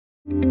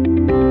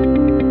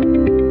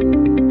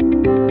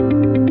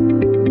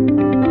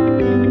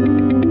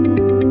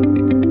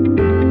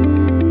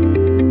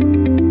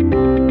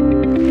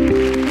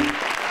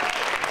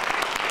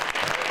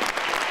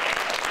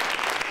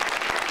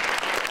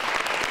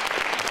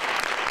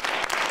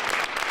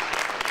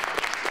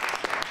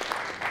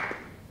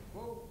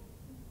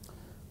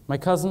My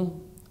cousin,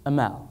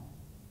 Amal,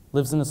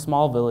 lives in a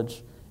small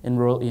village in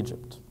rural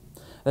Egypt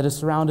that is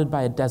surrounded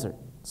by a desert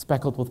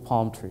speckled with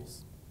palm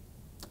trees.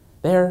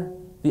 There,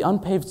 the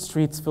unpaved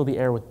streets fill the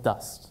air with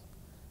dust,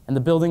 and the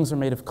buildings are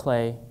made of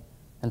clay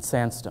and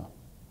sandstone.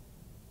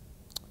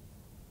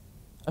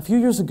 A few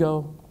years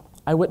ago,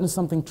 I witnessed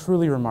something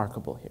truly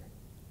remarkable here.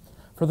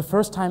 For the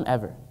first time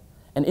ever,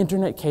 an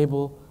internet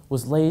cable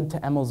was laid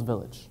to Amal's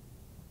village.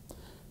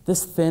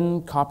 This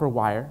thin copper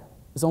wire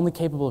is only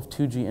capable of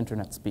 2G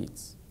internet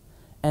speeds,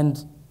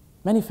 and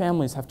many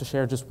families have to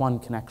share just one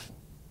connection.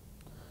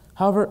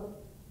 However,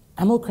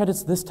 Amal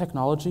credits this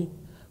technology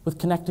with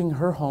connecting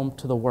her home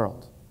to the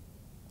world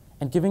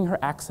and giving her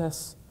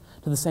access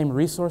to the same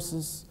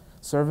resources,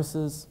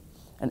 services,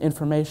 and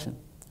information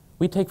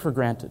we take for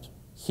granted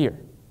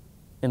here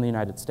in the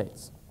United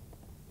States.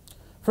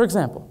 For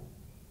example,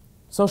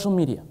 social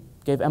media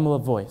gave Amal a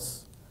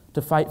voice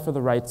to fight for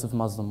the rights of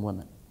Muslim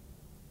women.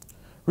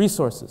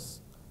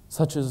 Resources,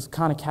 such as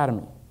Khan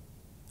Academy,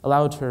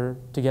 allowed her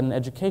to get an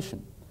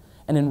education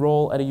and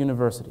enroll at a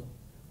university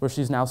where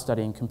she's now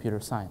studying computer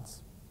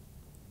science.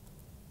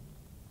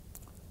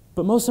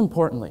 But most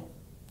importantly,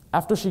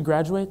 after she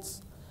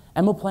graduates,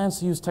 Amal plans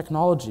to use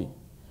technology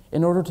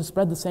in order to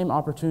spread the same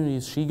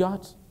opportunities she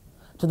got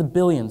to the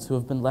billions who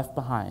have been left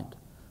behind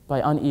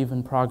by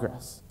uneven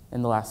progress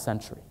in the last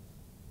century.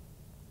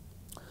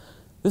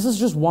 This is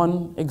just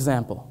one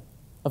example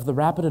of the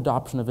rapid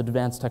adoption of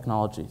advanced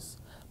technologies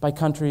by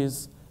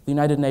countries the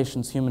United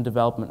Nations Human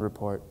Development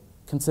Report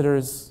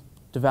considers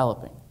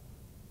developing.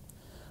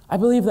 I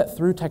believe that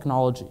through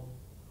technology,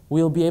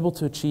 we will be able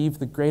to achieve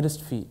the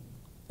greatest feat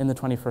in the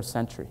 21st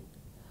century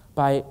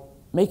by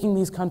making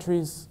these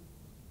countries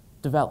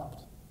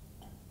developed.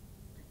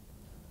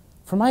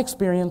 From my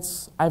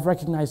experience, I've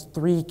recognized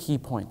 3 key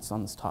points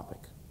on this topic.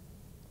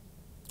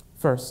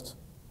 First,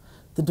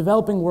 the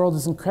developing world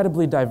is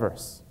incredibly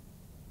diverse.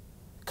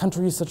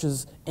 Countries such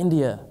as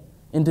India,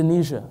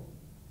 Indonesia,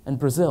 and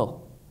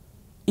Brazil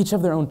each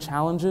have their own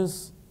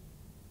challenges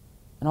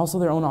and also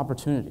their own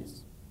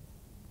opportunities.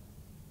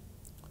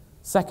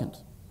 Second,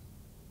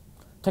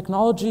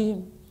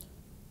 technology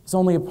is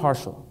only a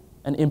partial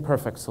and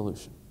imperfect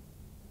solution.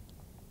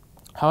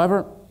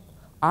 However,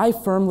 I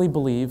firmly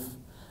believe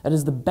that it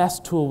is the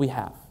best tool we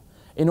have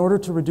in order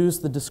to reduce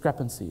the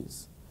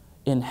discrepancies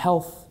in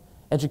health,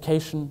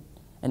 education,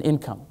 and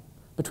income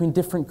between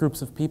different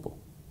groups of people.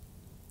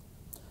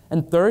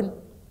 And third,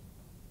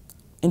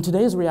 in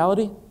today's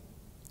reality,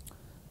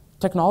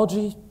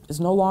 technology is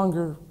no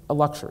longer a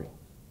luxury.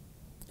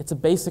 It's a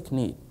basic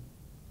need.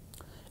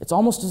 It's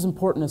almost as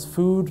important as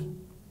food,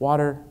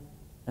 water,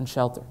 and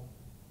shelter.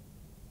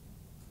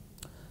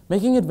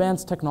 Making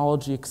advanced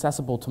technology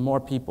accessible to more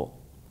people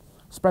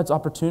spreads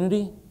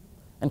opportunity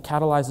and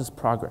catalyzes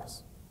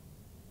progress.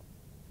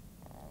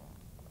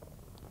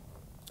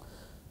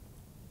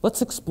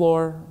 Let's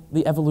explore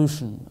the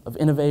evolution of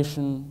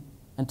innovation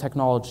and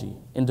technology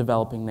in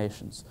developing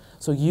nations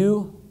so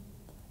you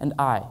and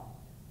I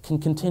can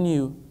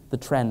continue the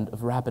trend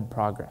of rapid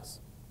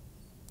progress.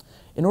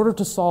 In order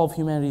to solve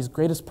humanity's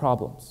greatest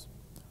problems,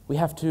 we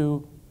have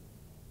to,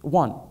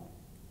 1,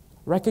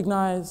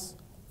 recognize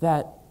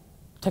that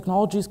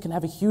technologies can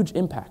have a huge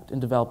impact in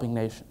developing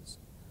nations.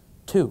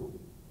 2,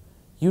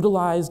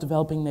 utilize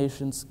developing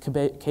nations'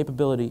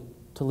 capability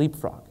to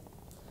leapfrog.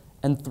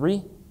 And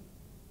 3,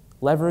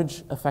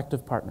 leverage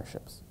effective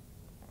partnerships.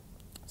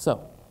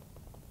 So,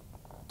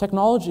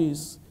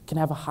 technologies can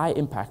have a high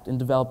impact in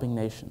developing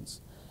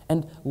nations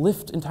and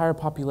lift entire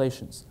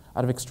populations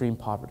out of extreme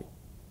poverty.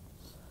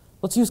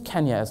 Let's use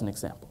Kenya as an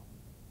example.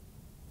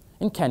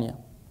 In Kenya,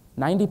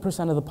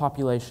 90% of the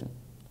population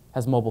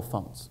has mobile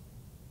phones.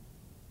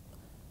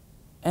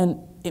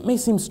 And it may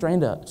seem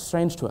strange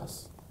to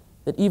us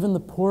that even the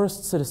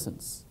poorest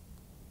citizens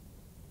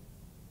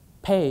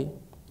pay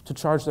to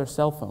charge their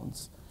cell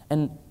phones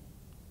and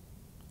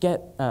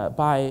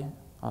buy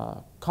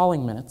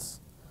calling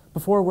minutes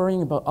before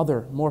worrying about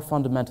other, more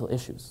fundamental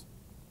issues.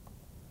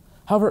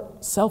 However,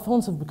 cell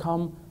phones have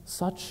become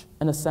such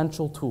an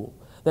essential tool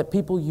that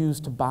people use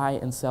to buy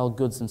and sell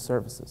goods and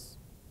services.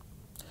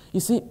 You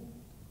see,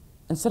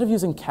 instead of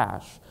using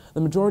cash,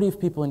 the majority of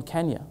people in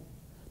Kenya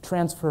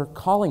transfer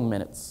calling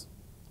minutes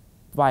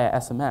via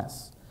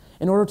SMS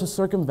in order to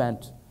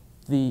circumvent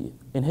the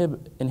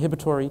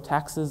inhibitory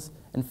taxes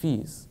and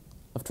fees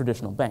of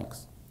traditional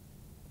banks.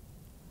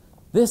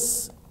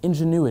 This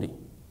ingenuity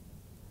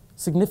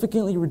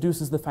significantly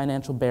reduces the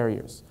financial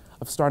barriers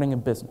of starting a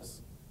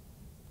business,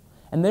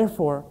 and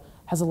therefore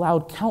has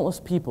allowed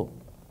countless people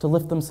to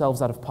lift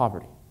themselves out of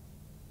poverty.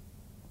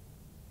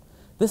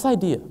 This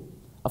idea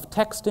of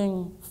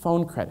texting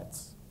phone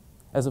credits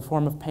as a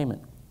form of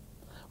payment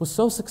was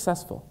so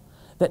successful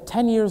that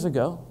 10 years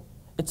ago,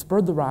 it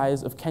spurred the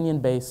rise of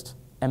Kenyan-based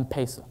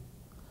M-Pesa,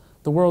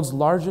 the world's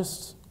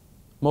largest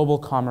mobile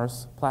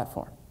commerce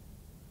platform.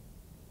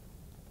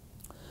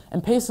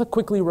 M-Pesa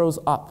quickly rose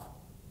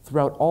up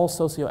throughout all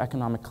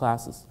socioeconomic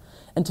classes,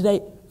 and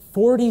today,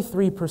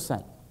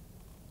 43%,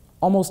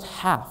 almost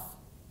half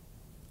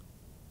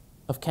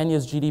of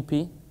Kenya's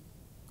GDP,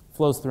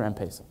 flows through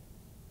M-Pesa.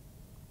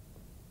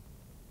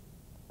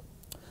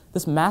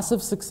 This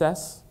massive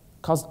success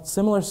caused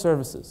similar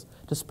services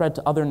to spread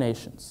to other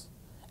nations,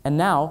 and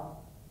now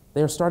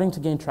they are starting to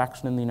gain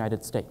traction in the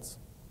United States.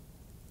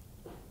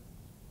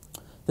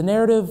 The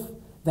narrative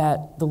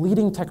that the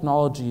leading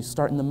technologies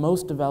start in the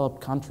most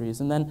developed countries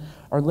and then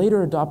are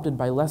later adopted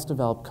by less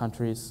developed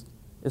countries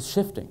is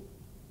shifting.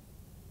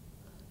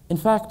 In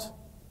fact,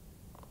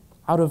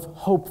 out of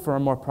hope for a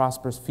more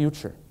prosperous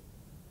future,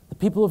 the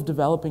people of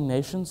developing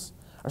nations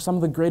are some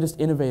of the greatest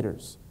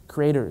innovators,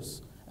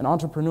 creators, and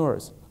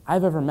entrepreneurs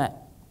I've ever met.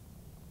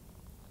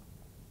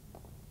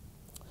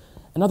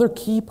 Another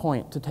key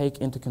point to take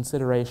into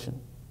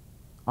consideration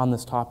on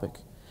this topic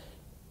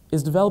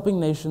is developing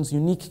nations'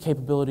 unique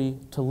capability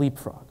to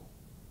leapfrog.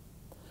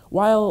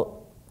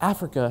 While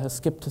Africa has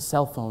skipped to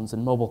cell phones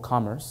and mobile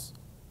commerce,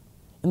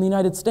 in the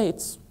United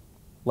States,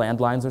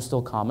 landlines are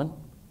still common,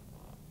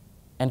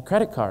 and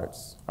credit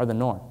cards are the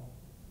norm.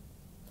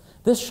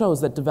 This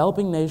shows that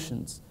developing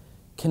nations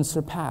can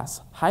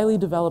surpass highly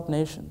developed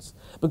nations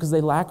because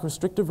they lack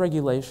restrictive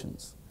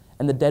regulations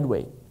and the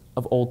deadweight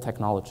of old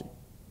technology.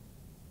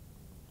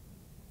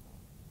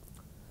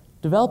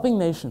 Developing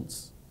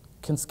nations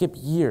can skip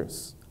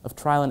years of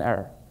trial and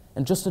error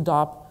and just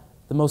adopt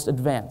the most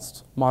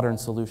advanced modern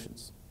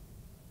solutions.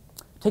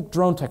 Take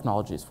drone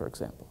technologies, for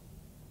example.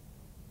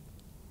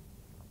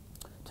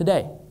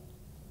 Today,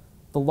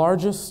 the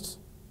largest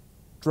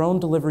drone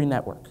delivery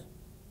network,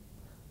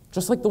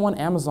 just like the one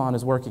Amazon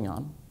is working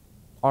on,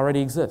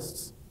 already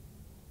exists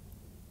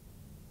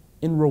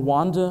in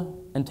Rwanda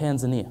and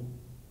Tanzania.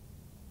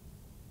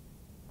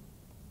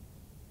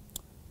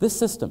 This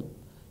system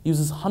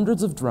uses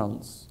hundreds of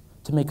drones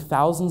to make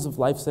thousands of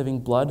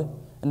life-saving blood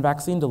and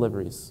vaccine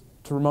deliveries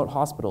to remote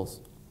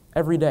hospitals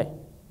every day.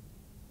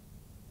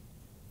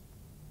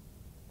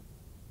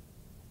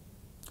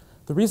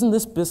 The reason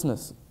this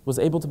business was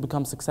able to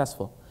become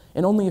successful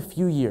in only a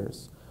few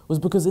years was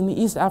because in the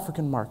East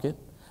African market,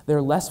 there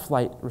are less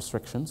flight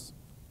restrictions,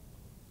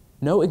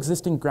 no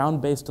existing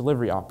ground-based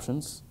delivery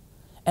options,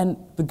 and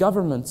the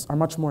governments are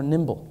much more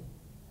nimble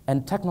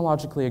and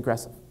technologically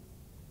aggressive.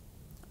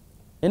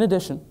 In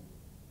addition,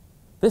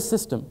 this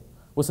system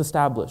was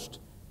established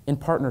in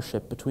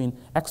partnership between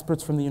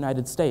experts from the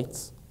United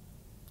States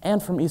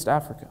and from East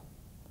Africa.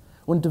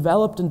 When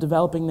developed and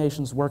developing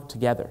nations work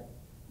together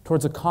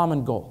towards a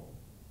common goal,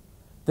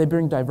 they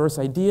bring diverse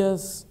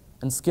ideas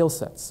and skill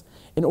sets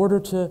in order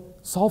to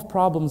solve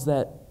problems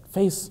that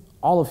face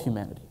all of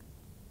humanity.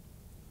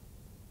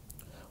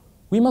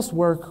 We must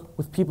work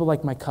with people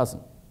like my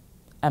cousin,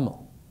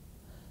 Emil,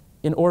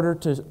 in order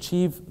to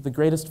achieve the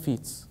greatest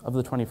feats of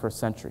the 21st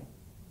century,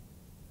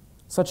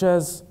 such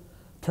as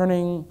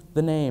turning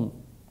the name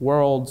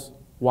World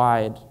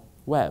Wide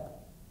Web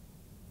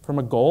from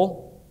a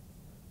goal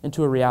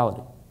into a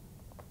reality.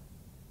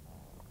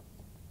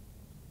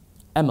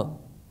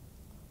 Emil,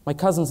 my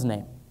cousin's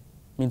name,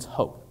 means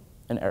hope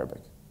in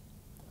Arabic.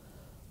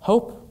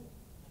 Hope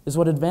is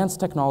what advanced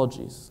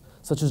technologies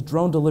such as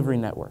drone delivery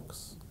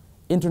networks,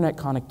 internet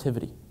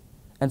connectivity,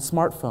 and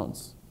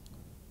smartphones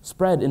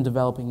spread in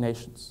developing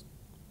nations.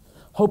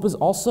 Hope is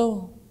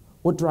also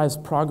what drives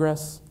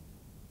progress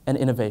and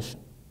innovation.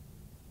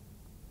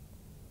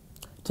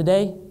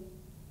 Today,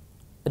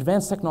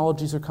 advanced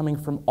technologies are coming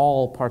from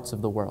all parts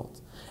of the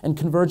world and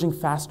converging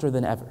faster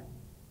than ever.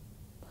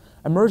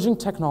 Emerging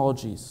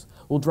technologies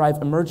will drive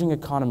emerging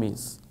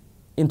economies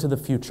into the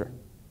future,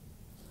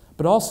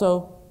 but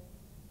also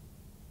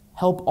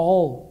help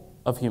all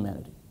of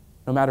humanity,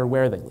 no matter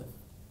where they live.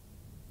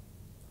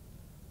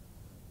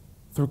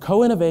 Through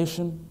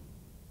co-innovation,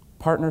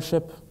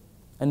 partnership,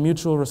 and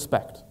mutual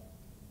respect,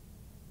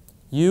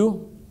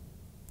 you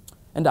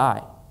and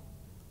I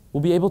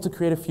will be able to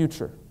create a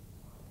future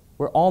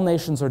where all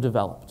nations are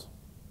developed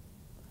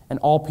and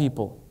all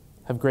people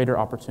have greater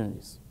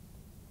opportunities.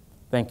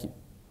 Thank you.